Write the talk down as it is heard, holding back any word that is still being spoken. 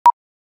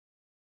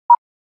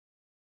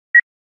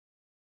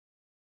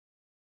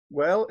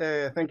Well,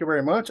 thank you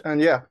very much.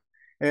 And yeah,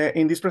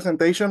 in this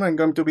presentation, I'm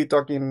going to be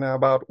talking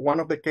about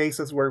one of the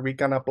cases where we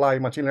can apply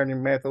machine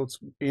learning methods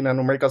in a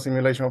numerical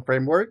simulation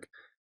framework.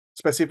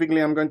 Specifically,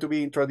 I'm going to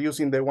be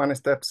introducing the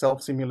one-step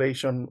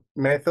self-simulation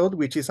method,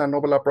 which is a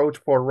novel approach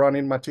for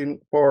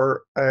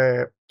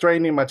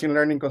training machine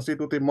learning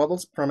constitutive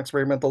models from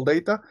experimental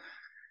data.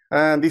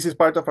 And this is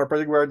part of a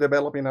project we're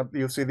developing at the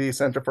UCD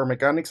Center for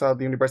Mechanics at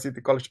the University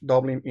College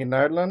Dublin in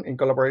Ireland in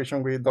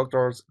collaboration with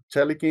Drs.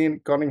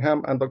 Chelikin,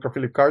 Cunningham, and Dr.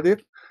 Philip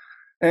Cardiff.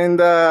 And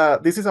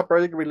this is a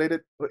project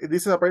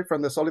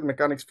from the solid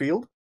mechanics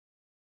field.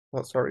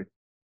 Oh, sorry.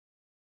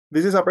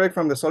 This is a project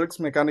from the solid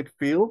mechanics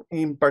field.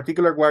 In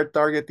particular, we're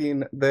targeting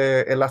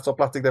the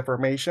elastoplastic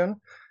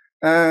deformation.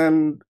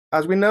 And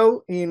as we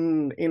know,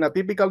 in a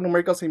typical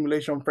numerical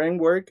simulation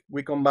framework,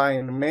 we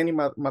combine many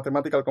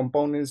mathematical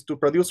components to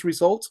produce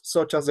results,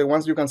 such as the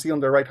ones you can see on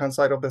the right-hand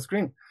side of the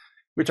screen,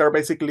 which are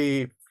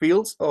basically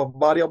fields of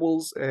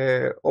variables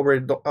over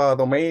a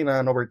domain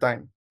and over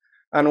time.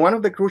 And one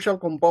of the crucial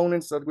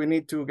components that we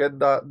need to get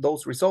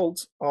those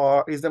results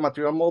is the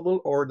material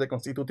model or the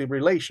constitutive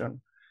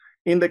relation.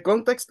 In the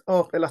context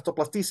of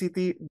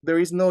elastoplasticity, there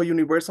is no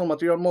universal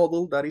material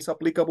model that is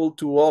applicable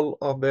to all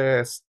of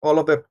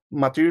the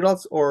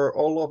materials or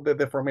all of the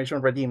deformation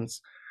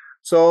regimes.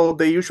 So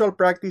the usual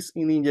practice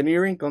in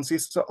engineering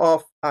consists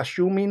of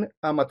assuming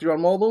a material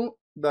model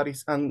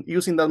and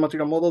using that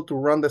material model to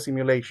run the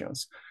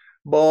simulations.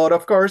 But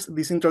of course,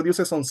 this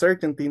introduces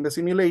uncertainty in the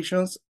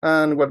simulations,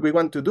 and what we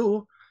want to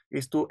do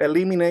is to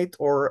eliminate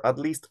or at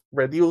least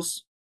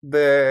reduce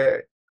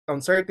the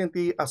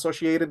uncertainty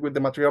associated with the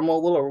material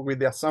model or with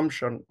the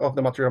assumption of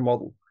the material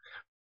model.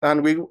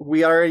 And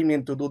we are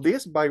aiming to do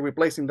this by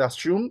replacing the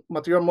assumed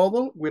material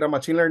model with a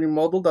machine learning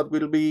model that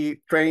will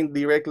be trained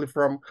directly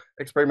from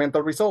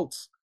experimental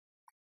results.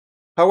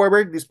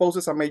 However, this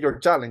poses a major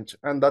challenge,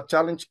 and that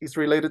challenge is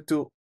related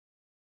to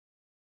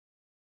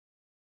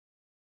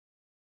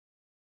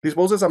This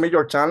poses a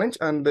major challenge,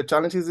 and the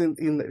challenge is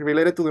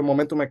related to the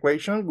momentum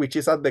equation, which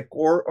is at the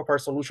core of our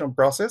solution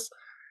process.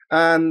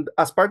 And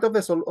as part of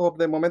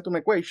the momentum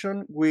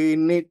equation, we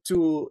need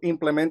to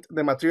implement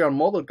the material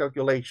model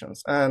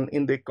calculations. And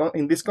in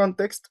this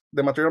context,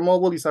 the material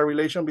model is a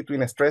relation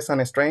between a stress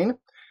and a strain.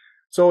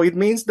 So it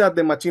means that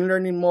the machine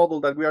learning model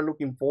that we are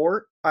looking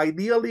for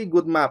ideally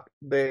would map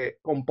the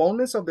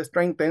components of the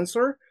strain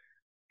tensor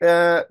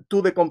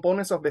to the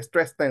components of the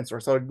stress tensor.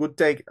 So it would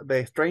take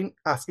the strain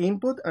as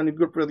input and it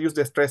would produce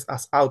the stress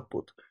as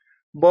output.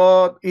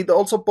 But it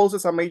also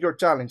poses a major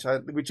challenge,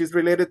 which is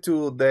related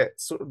to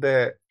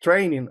the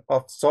training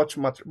of such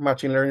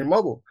machine learning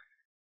model.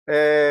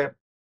 A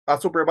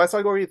supervised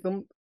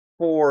algorithm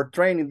for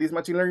training this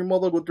machine learning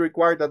model would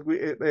require that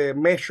we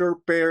measure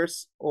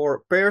pairs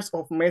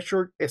of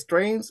measured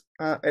strains,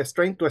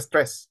 strain to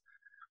stress.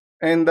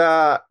 And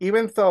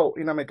even though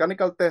in a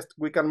mechanical test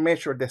we can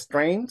measure the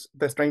strain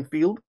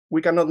field,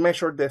 we cannot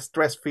measure the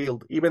stress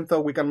field, even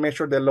though we can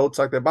measure the loads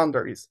at the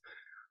boundaries.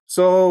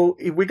 So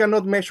if we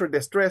cannot measure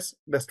the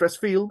stress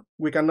field,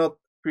 we cannot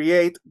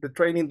create the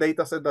training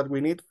data set that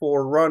we need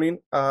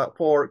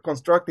for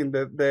constructing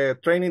the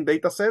training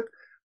data set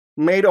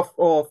made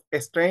of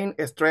strain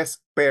stress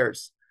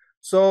pairs.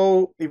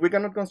 So if we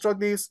cannot construct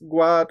this,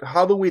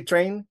 how do we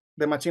train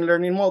the machine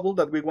learning model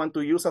that we want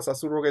to use as a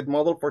surrogate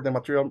model for the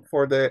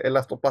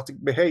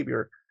elastoplastic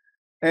behavior?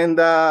 And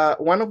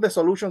one of the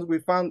solutions we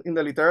found in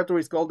the literature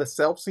is called the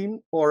SelfSim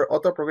or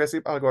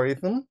autoprogressive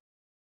algorithm,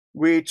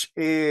 which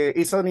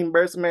is an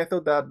inverse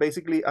method that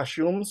basically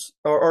assumes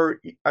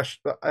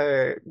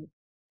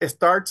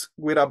starts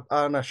with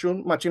an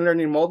assumed machine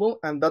learning model,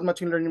 and that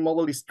machine learning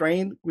model is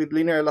trained with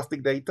linear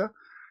elastic data.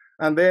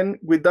 And then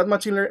with that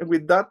machine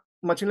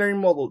learning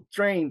model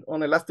trained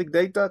on elastic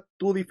data,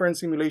 two different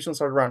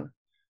simulations are run.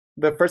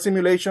 In the first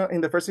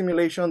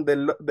simulation,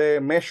 the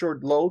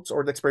measured loads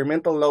or the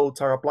experimental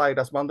loads are applied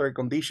as boundary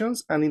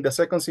conditions, and in the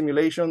second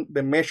simulation,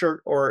 the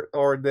measured or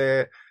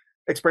the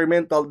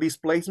experimental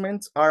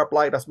displacements are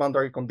applied as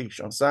boundary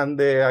conditions. And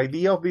the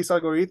idea of this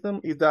algorithm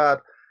is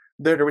that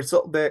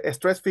the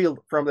stress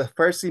field from the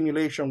first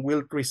simulation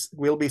will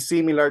be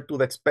similar to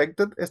the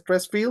expected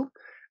stress field,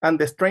 and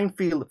the strain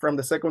field from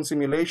the second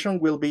simulation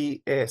will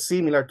be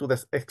similar to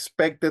the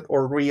expected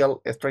or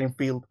real strain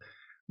field.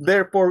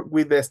 Therefore,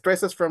 with the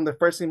stresses from the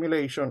first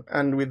simulation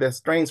and with the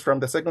strains from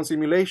the second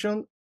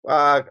simulation,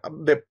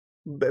 the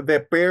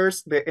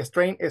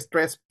strain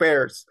stress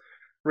pairs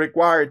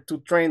required to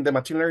train the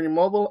machine learning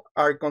model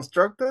are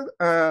constructed,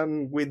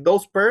 and with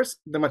those pairs,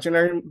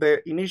 the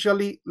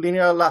initially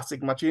linear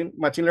elastic machine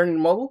learning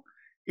model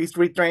is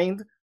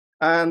retrained,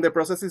 and the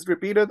process is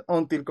repeated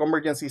until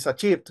convergence is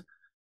achieved.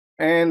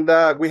 And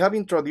we have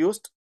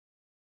introduced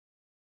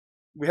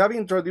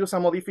a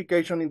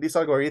modification in this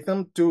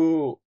algorithm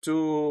to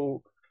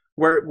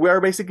where we are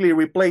basically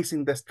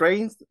replacing the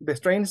strains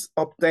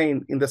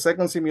obtained in the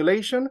second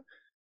simulation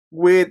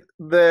with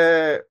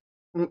the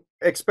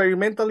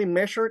experimentally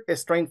measured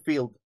strain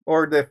field,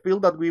 or the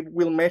field that we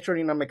will measure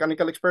in a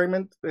mechanical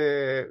experiment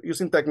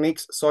using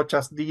techniques such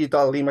as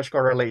digital image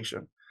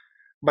correlation.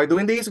 By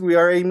doing this, we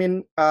are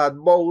aiming at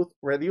both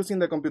reducing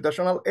the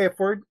computational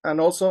effort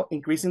and also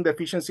increasing the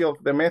efficiency of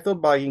the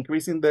method by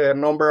increasing the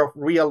number of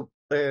real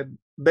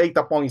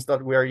data points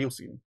that we are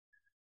using.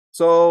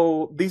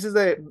 So this is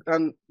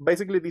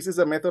basically this is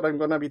the method I'm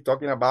going to be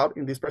talking about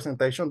in this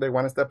presentation, the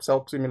one-step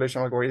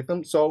self-simulation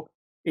algorithm. So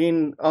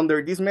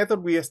under this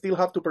method, we still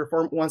have to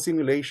perform one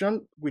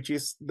simulation, which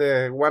is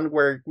the one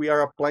where we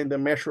are applying the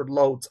measured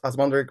loads as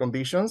boundary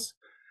conditions.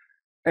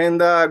 And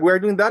we're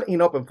doing that in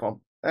OpenFOAM.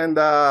 And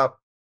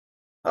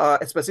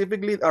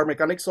specifically, our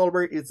mechanic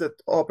solver is the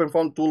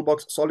OpenFOAM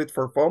toolbox solid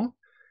for foam.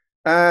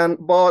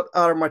 But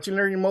our machine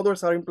learning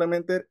models are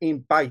implemented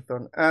in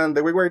Python. And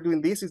the way we're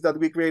doing this is that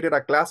we created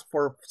a class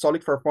for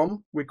solid for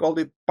foam. We called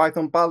it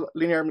Python PAL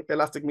linear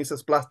elastic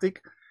Mises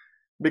plastic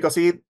because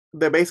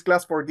the base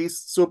class for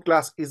this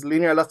subclass is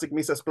linear elastic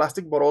Mises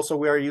plastic, but also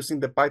we are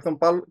using the Python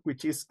PAL,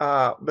 which is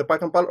the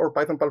Python PAL or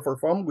Python PAL for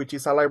foam, which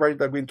is a library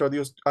that we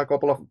introduced a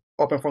couple of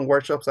OpenFOAM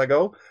workshops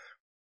ago.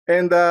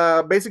 And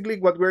basically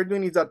what we're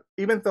doing is that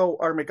even though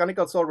our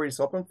mechanical solver is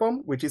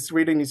OpenFOAM, which is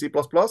written in C++,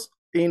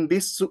 within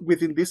this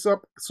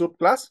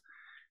subclass,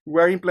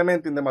 we're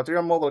implementing the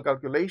material model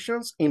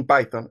calculations in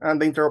Python.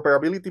 And the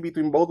interoperability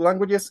between both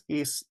languages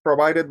is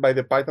provided by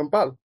the Python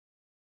PAL.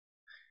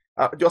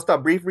 Just a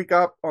brief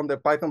recap on the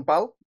Python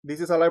PAL. This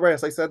is a library,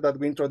 as I said, that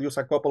we introduced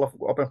a couple of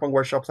OpenFOAM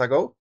workshops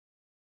ago.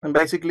 And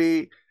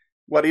basically,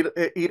 what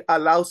it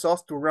allows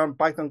us to run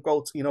Python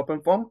codes in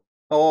OpenFOAM,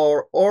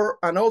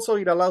 and also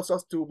it allows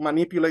us to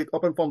manipulate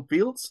OpenFOAM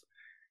fields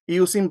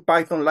using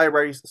Python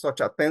libraries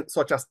such as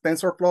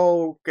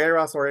TensorFlow,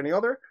 Keras, or any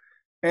other.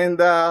 And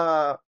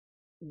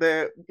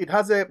it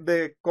has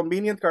the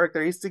convenient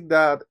characteristic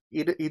that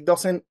it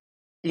doesn't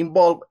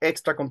involve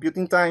extra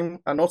computing time,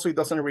 and also it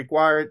doesn't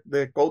require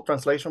the code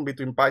translation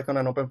between Python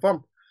and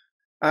OpenFOAM.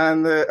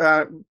 And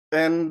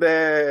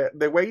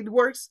the way it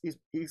works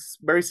is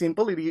very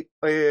simple. In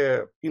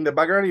the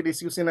background, it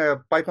is using a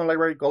Python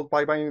library called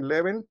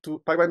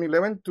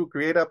Pybine11 to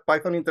create a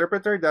Python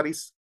interpreter that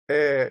is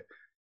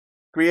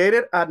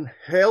created and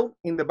held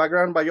in the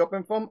background by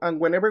OpenFOAM. And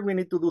whenever we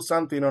need to do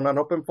something on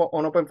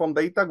OpenFOAM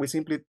data, we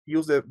simply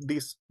use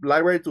this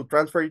library to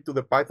transfer it to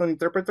the Python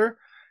interpreter,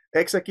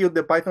 execute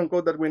the Python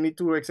code that we need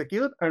to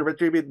execute, and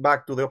retrieve it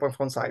back to the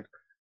OpenFOAM side.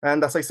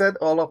 And as I said,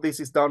 all of this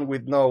is done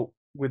with no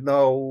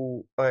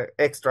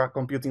extra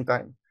computing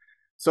time.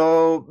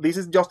 So this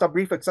is just a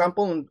brief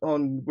example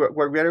on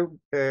where we are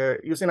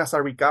using as a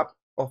recap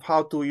of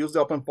how to use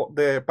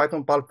the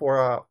Python PAL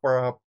for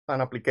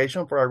an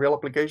application, for a real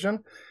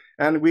application.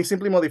 And we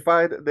simply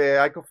modified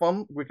the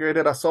icofoam. We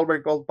created a solver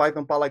called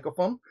Python PAL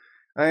icofoam.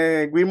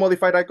 We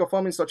modified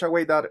icofoam in such a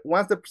way that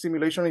once the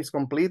simulation is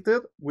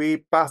completed,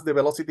 we pass the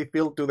velocity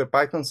field to the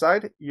Python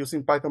side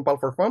using Python PAL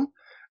for foam.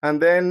 And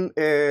then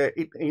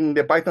in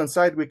the Python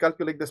side, we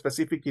calculate the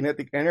specific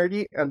kinetic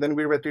energy, and then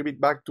we retrieve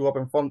it back to the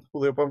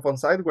OpenFOAM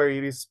side where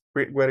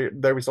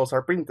the results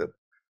are printed.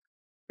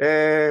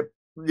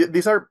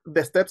 These are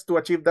the steps to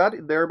achieve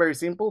that. They're very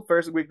simple.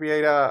 First, we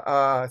create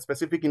a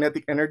specific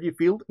kinetic energy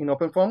field in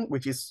OpenFOAM,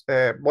 which is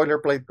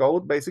boilerplate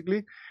code,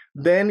 basically.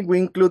 Then we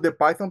include the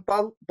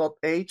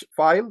pythonpal.h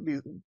file.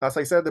 As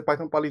I said, the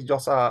Python PAL is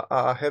just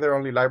a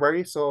header-only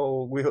library,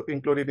 so we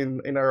include it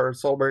in our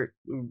solver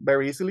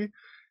very easily.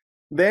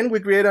 Then we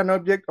create an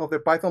object of the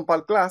Python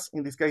PAL class.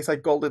 In this case, I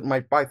called it my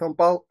Python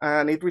PAL,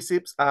 and it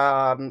receives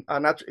one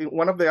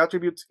of the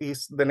attributes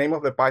is the name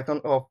of the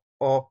Python of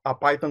a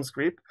Python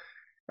script.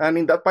 And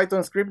in that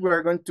Python script, we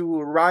are going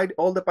to write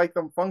all the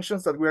Python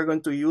functions that we are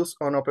going to use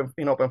in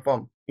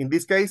OpenFOAM. In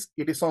this case,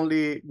 we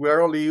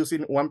are only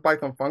using one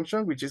Python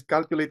function, which is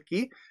calculate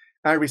key,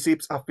 and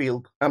receives a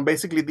field. And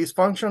basically, this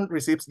function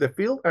receives the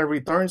field and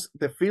returns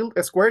the field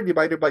squared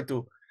divided by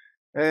 2.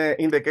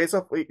 In the case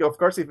of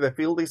course, if the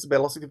field is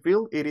velocity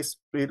field,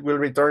 it will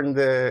return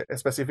the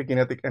specific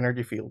kinetic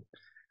energy field.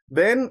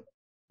 Then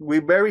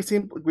we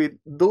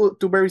do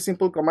two very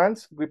simple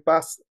commands. We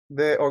pass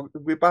the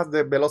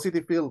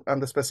velocity field and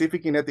the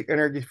specific kinetic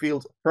energy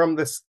field from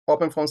the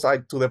OpenFOAM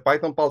side to the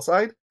Python PAL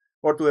side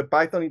or to the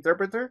Python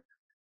interpreter.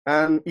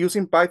 And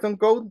using Python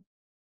code,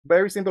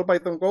 very simple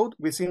Python code,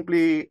 we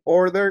simply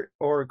order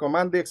or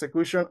command the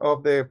execution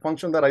of the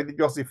function that I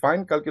just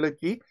defined, calculate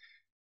key,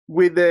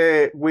 with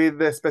the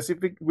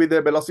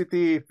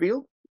velocity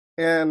field,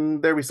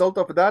 and the result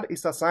of that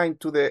is assigned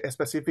to the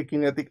specific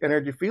kinetic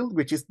energy field,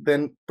 which is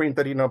then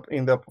printed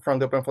from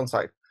the OpenFOAM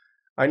side.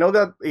 I know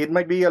that it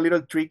might be a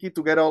little tricky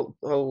to get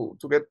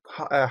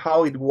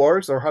how it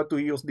works or how to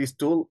use this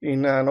tool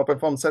in an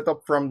OpenFOAM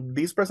setup from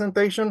this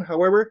presentation.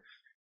 However,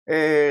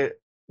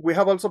 we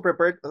have also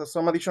prepared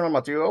some additional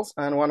materials,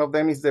 and one of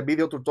them is the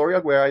video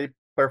tutorial where I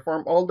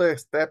perform all the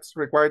steps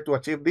required to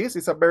achieve this.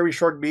 It's a very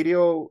short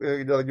video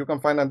that you can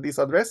find at this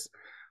address,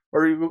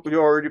 or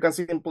you can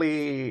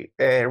simply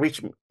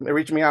reach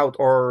me out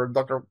or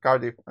Dr.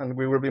 Cardiff, and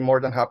we will be more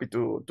than happy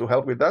to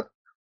help with that.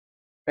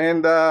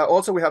 And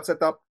also we have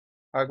set up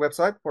a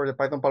website for the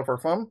Python PAL for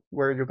foam,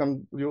 where you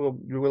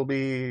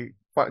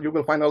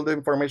will find all the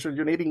information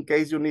you need in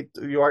case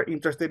you are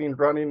interested in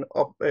running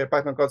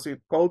Python codes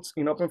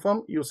in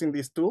OpenFOAM using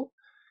this tool.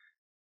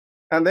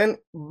 And then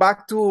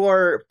back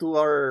to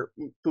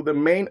the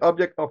main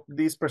object of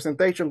this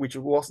presentation, which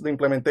was the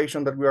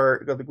implementation that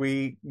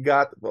we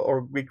got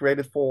or we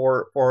created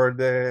for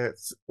the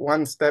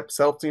one-step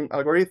self-sim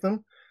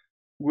algorithm.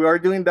 We are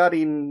doing that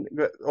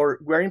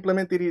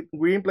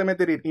we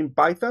implemented it in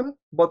Python,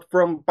 but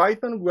from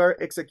Python we are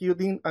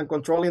executing and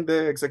controlling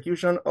the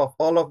execution of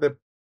all of the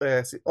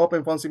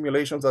OpenFOAM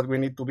simulations that we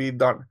need to be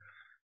done.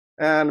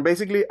 And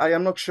basically, I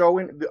am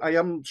showing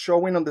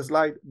on the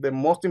slide the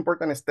most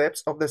important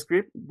steps of the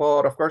script,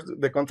 but of course,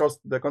 the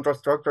control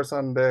structures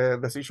and the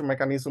decision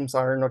mechanisms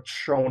are not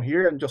shown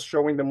here. I'm just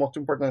showing the most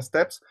important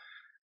steps.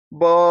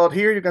 But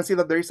here you can see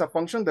that there is a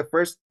function. The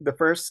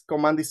first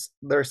command is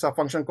there's a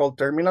function called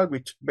terminal,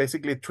 which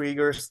basically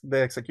triggers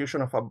the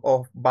execution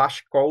of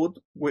bash code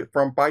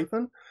from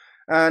Python.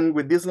 And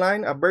with this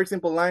line, a very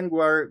simple line,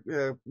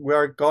 we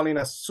are calling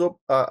a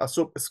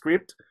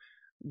subscript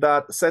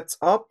that sets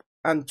up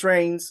and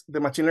trains the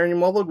machine learning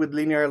model with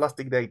linear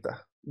elastic data.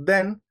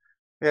 Then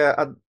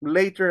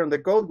later in the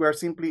code, we are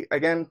simply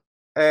again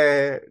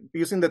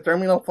using the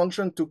terminal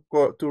function to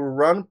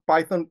run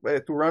Python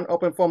to run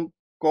OpenFOAM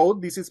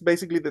code. This is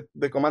basically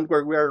the command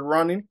where we are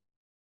running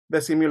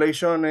the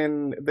simulation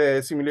and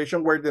the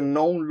simulation where the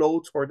known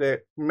loads or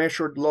the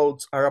measured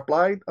loads are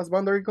applied as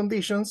boundary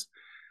conditions.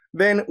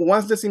 Then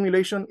once the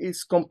simulation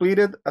is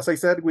completed, as I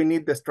said, we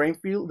need the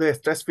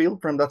stress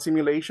field from that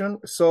simulation.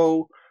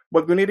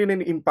 But we need it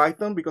in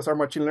Python because our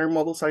machine learning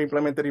models are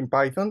implemented in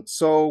Python.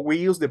 So we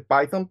use the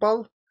Python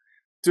pal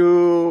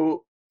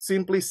to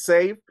simply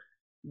save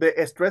the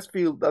stress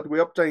field that we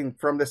obtained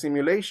from the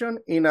simulation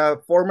in a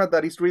format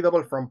that is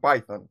readable from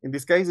Python. In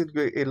this case,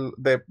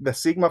 the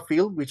sigma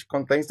field, which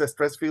contains the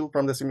stress field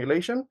from the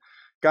simulation,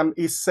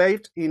 is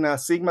saved in a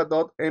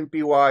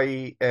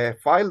sigma.mpy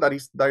file that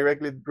is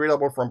directly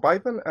readable from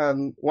Python.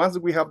 And once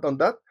we have done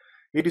that,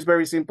 it is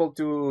very simple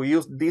to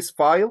use this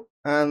file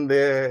and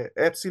the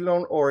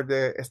epsilon or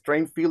the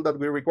strain field that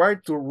we require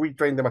to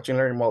retrain the machine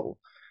learning model.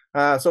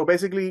 So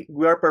basically,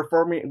 we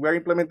are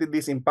implementing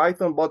this in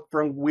Python, but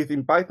from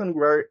within Python,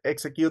 we are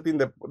executing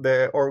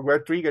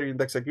we're triggering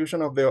the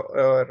execution of the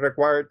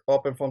required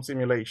OpenFOAM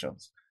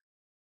simulations.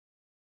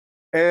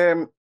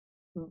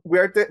 We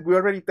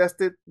already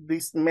tested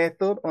this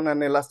method on an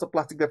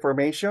elastoplastic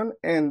deformation,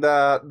 and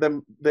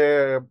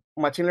the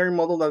machine learning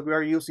model that we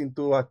are using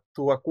to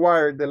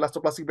acquire the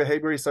elastoplastic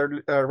behavior is a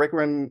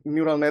recurrent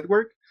neural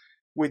network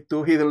with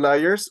two hidden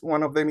layers.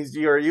 One of them is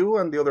GRU,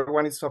 and the other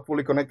one is a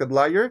fully connected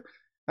layer.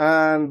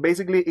 And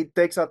basically, it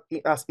takes as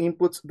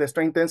inputs the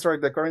strain tensor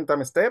at the current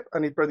time step,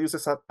 and it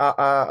produces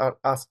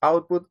as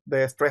output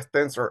the stress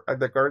tensor at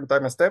the current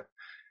time step.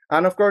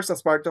 And of course,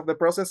 as part of the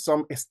process,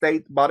 some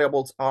state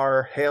variables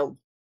are held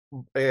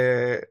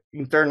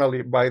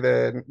internally by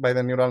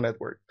the neural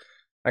network.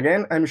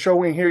 Again, I'm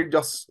showing here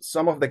just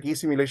some of the key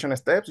simulation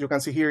steps. You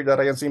can see here that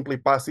I am simply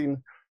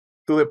passing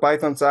to the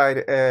Python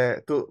side,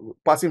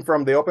 passing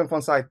from the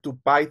OpenFOAM side to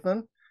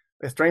Python,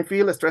 a strain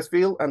field, a stress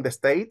field, and the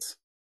states.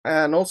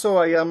 And also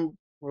I am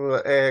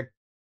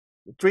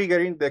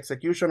triggering the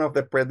execution of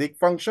the predict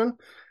function.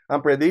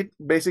 And predict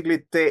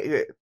basically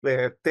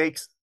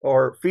takes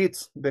or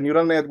feeds the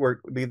neural network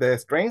the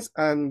strains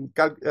and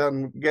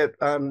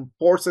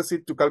forces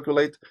it to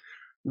calculate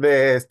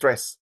the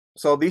stress.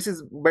 So this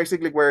is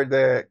basically where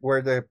the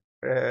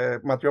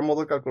material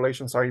model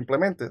calculations are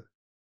implemented.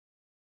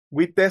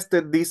 We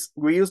tested this.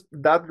 We used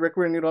that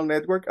recurrent neural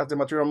network as the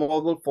material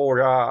model for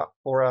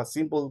a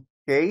simple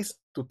case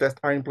to test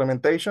our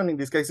implementation. In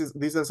this case,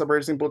 this is a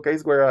very simple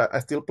case where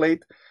a steel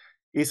plate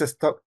is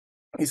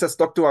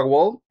stuck to a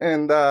wall,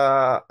 and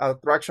a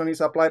traction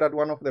is applied at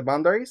one of the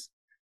boundaries.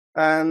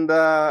 And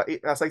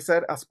as I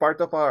said, as part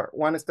of our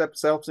one-step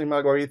self-sim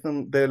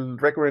algorithm, the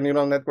recurrent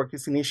neural network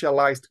is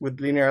initialized with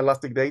linear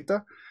elastic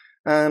data,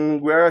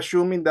 and we're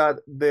assuming that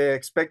the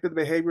expected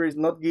behavior is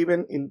not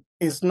given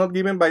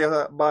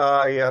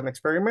by an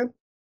experiment.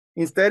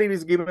 Instead, it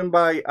is given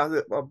by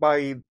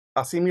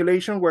a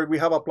simulation where we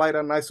have applied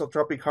an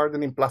isotropic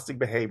hardening plastic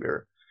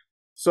behavior.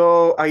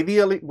 So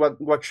ideally,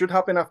 what should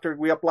happen after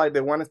we apply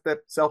the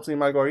one-step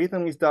self-sim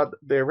algorithm is that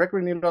the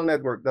recurrent neural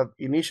network that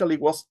initially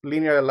was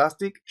linear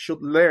elastic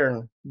should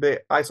learn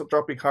the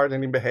isotropic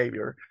hardening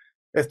behavior,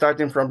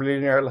 starting from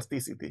linear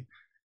elasticity.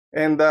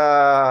 And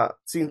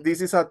since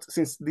this is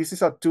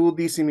a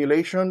 2D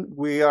simulation,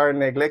 we are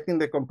neglecting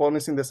the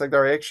components in the z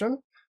direction.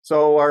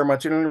 So our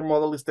machine learning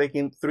model is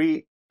taking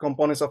 3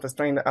 components of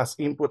strain as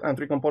input and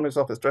 3 components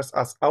of stress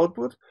as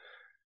output.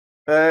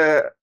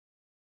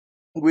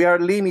 We are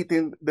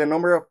limiting the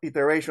number of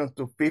iterations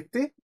to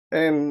 50.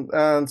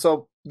 And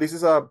so this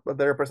is the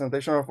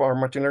representation of our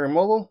machine learning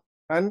model.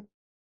 And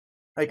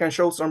I can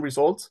show some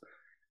results.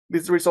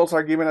 These results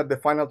are given at the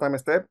final time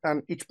step,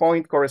 and each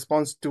point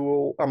corresponds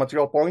to a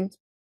material point,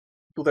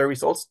 to the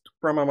results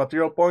from a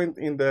material point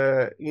in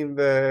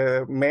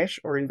the mesh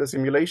or in the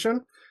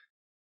simulation.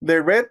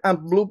 The red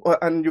and blue,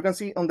 and you can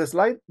see on the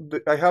slide,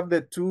 I have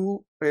the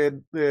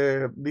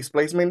the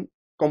displacement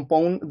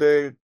component,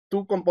 the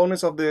 2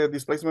 components of the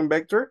displacement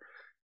vector,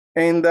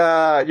 and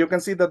you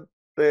can see that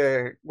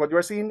what you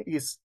are seeing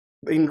is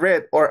in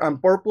red or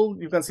and purple,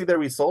 you can see the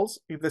results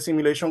if the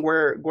simulation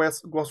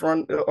was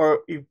run,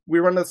 or if we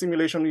run a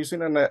simulation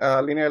using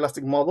a linear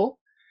elastic model.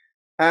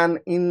 And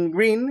in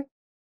green,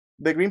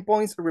 the green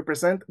points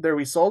represent the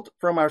result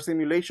from our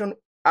simulation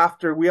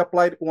after we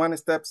applied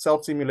one-step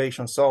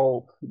self-simulation.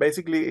 So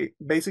basically,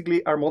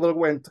 our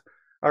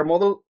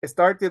model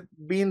started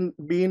being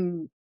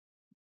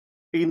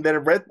in the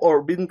red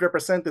or being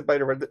represented by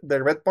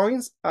the red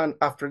points, and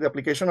after the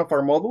application of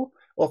our model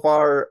of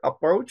our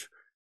approach,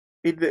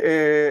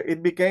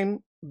 it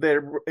became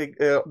the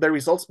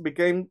results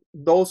became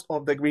those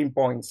of the green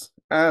points,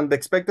 and the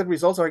expected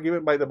results are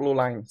given by the blue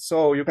line.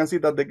 So you can see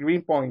that the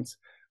green points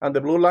and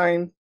the blue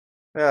line,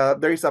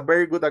 there is a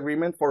very good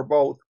agreement for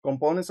both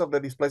components of the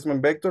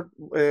displacement vector.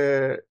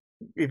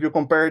 If you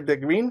compare the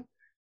green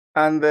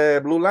and the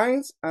blue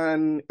lines,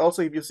 and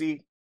also if you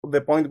see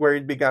the point where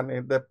it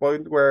began, the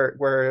point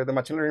where the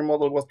machine learning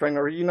model was trained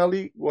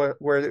originally,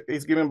 where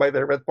it's given by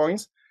the red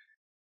points.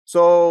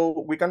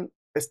 So we can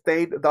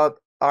state that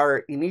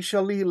our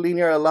initially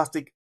linear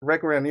elastic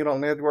recurrent neural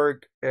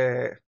network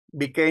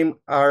became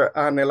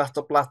an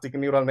elastoplastic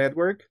neural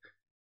network.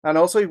 And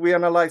also, if we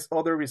analyze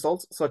other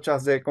results, such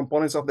as the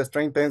components of the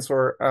strain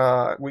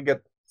tensor, we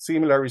get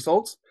similar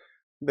results.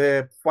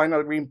 The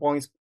final green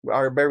points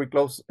are very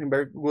close, in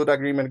very good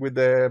agreement with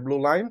the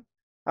blue line.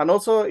 And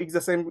also, it's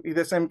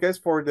the same case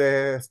for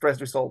the stress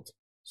result.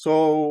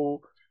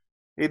 So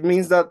it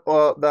means that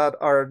that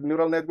our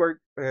neural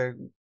network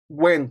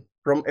went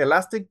from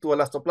elastic to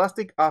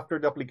elastoplastic after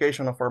the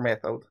application of our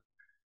method.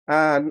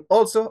 And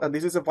also, and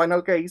this is the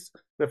final case,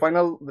 the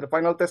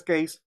final test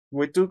case,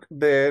 we took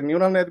the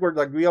neural network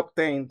that we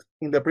obtained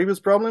in the previous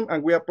problem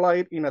and we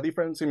applied in a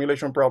different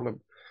simulation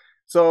problem.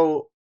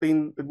 So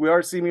we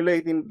are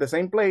simulating the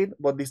same plate,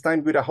 but this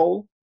time with a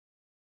hole.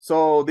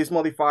 So this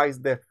modifies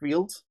the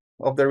fields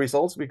of the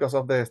results because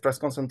of the stress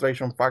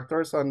concentration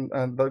factors and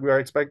that we are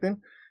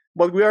expecting.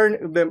 But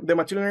the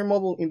machine learning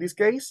model in this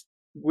case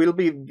will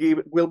be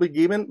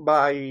given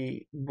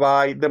by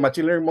the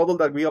machine learning model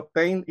that we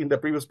obtained in the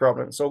previous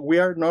problem. So we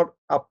are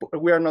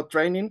not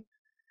training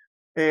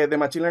the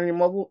machine learning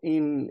model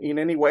in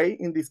any way.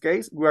 In this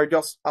case, we are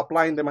just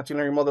applying the machine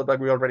learning model that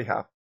we already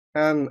have.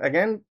 And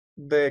again,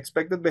 the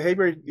expected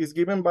behavior is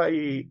given by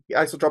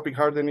isotropic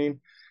hardening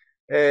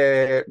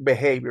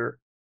behavior.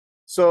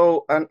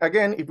 So, and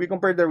again, if we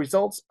compare the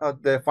results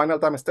at the final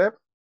time step,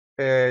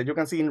 you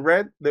can see in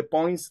red the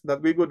points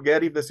that we would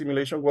get if the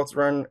simulation was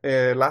run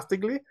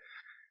elastically.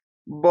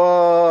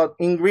 But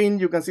in green,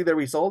 you can see the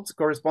results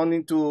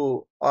corresponding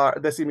to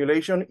the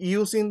simulation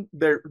using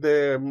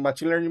the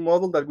machine learning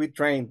model that we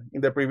trained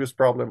in the previous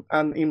problem.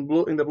 And in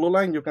the blue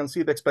line, you can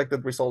see the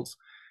expected results.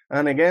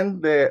 And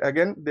again,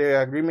 the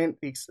agreement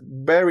is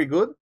very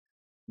good,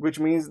 which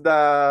means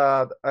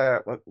that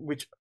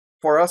which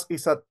for us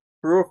is a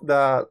proof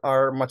that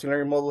our machine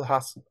learning model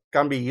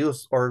can be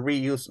used or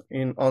reused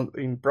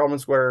in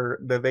problems where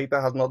the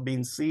data has not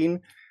been seen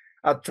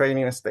at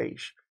training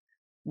stage.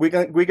 We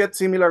get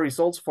similar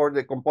results for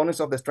the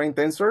components of the strain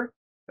tensor.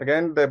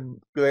 Again,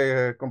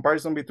 the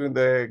comparison between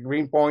the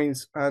green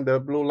points and the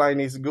blue line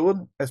is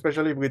good,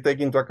 especially if we take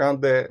into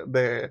account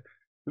the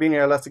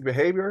linear elastic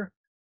behavior.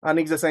 And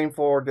it's the same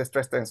for the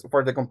stress tensor,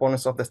 for the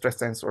components of the stress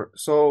tensor.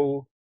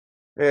 So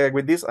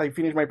with this, I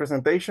finish my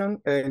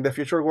presentation. In the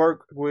future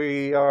work,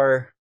 we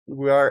are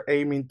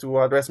aiming to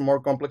address more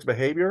complex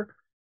behavior,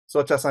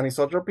 such as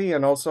anisotropy,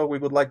 and also we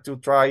would like to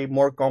try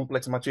more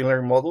complex machine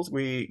learning models.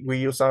 We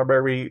use a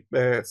very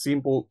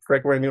simple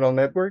recurrent neural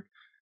network.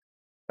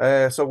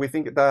 So we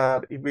think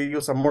that if we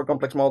use a more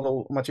complex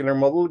machine learning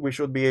model, we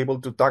should be able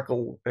to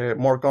tackle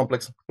more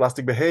complex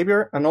plastic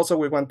behavior. And also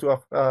we want to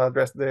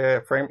address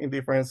the frame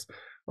indifference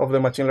of the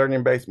machine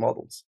learning based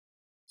models.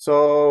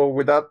 So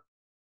with that,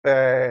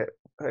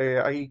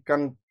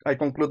 I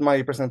conclude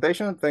my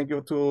presentation. Thank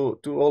you to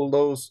all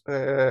those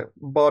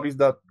bodies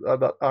that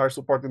are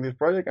supporting this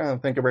project,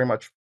 and thank you very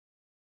much.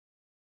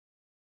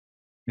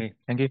 Okay,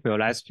 thank you for your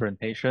last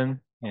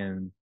presentation.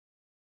 And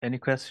any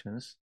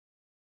questions?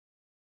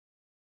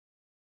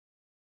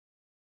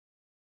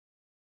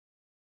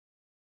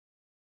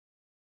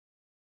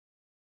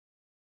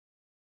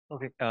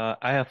 Okay,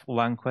 I have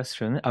one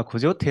question.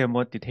 Could you tell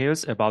more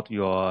details about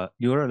your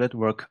neural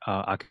network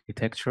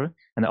architecture,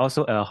 and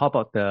also how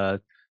about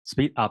the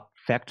speed up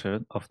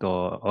factor of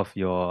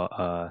your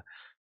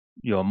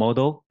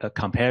model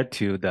compared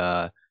to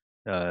the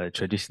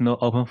traditional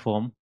open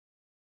form?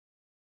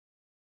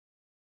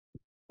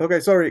 Okay,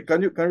 sorry.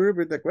 Can you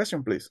repeat the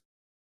question, please?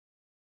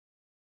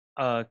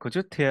 Could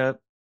you tell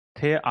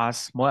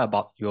us more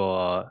about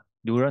your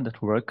neural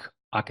network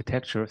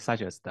architecture,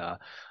 such as the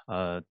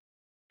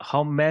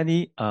how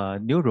many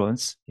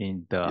neurons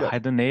in the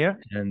hidden layer,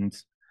 and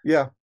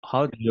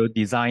how do you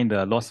design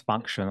the loss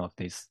function of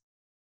this?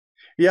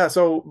 Yeah,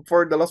 so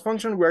for the loss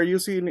function, we're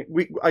using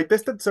I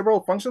tested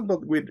several functions,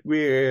 but with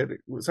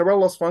several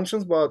loss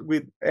functions, but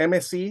with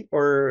MSE,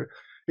 or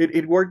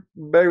it worked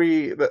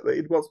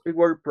it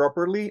worked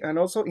properly. And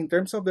also in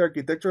terms of the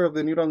architecture of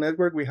the neural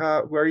network,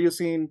 we're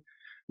using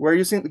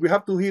We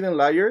have two hidden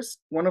layers.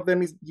 One of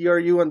them is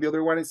GRU and the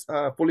other one is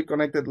a fully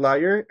connected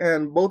layer.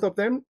 And both of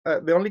them,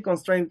 the only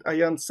constraint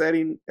I am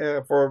setting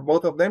for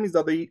both of them is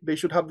that they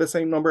should have the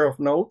same number of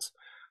nodes.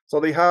 So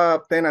they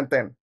have 10 and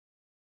 10.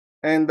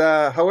 And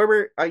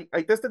however, I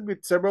tested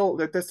with several.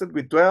 I tested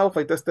with 12,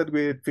 I tested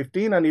with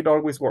 15, and it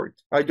always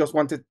worked. I just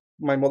wanted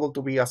my model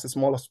to be as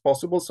small as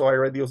possible, so I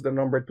reduced the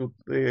number to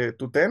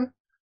 10.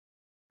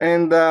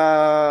 And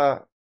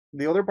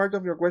the other part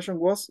of your question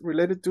was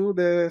related to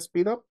the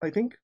speed up, I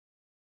think.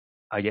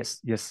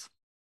 Yes.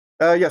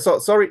 Yeah, so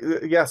sorry.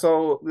 Yeah,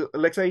 so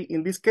let's say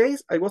in this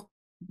case, I was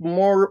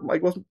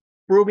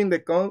proving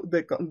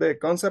the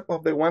concept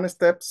of the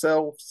one-step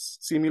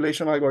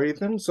self-simulation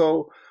algorithm.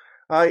 So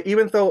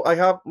even though I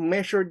have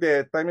measured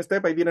the time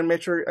step, I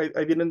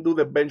didn't do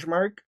the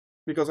benchmark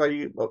because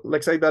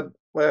let's say that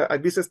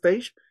at this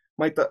stage,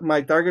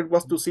 my target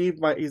was to see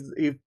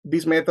if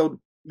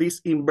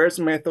this inverse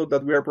method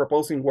that we are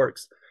proposing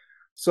works.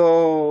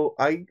 So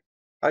I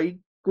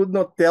could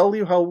not tell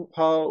you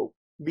how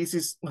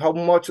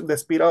much the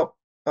speed up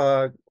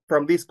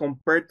from this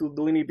compared to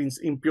doing it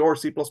in pure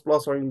C++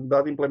 or in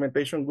that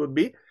implementation would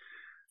be,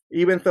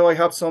 even though I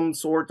have some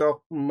sort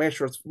of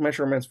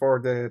measurements for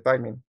the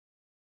timing.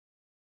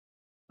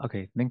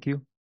 Okay, thank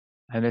you.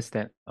 I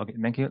understand. Okay,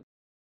 thank you.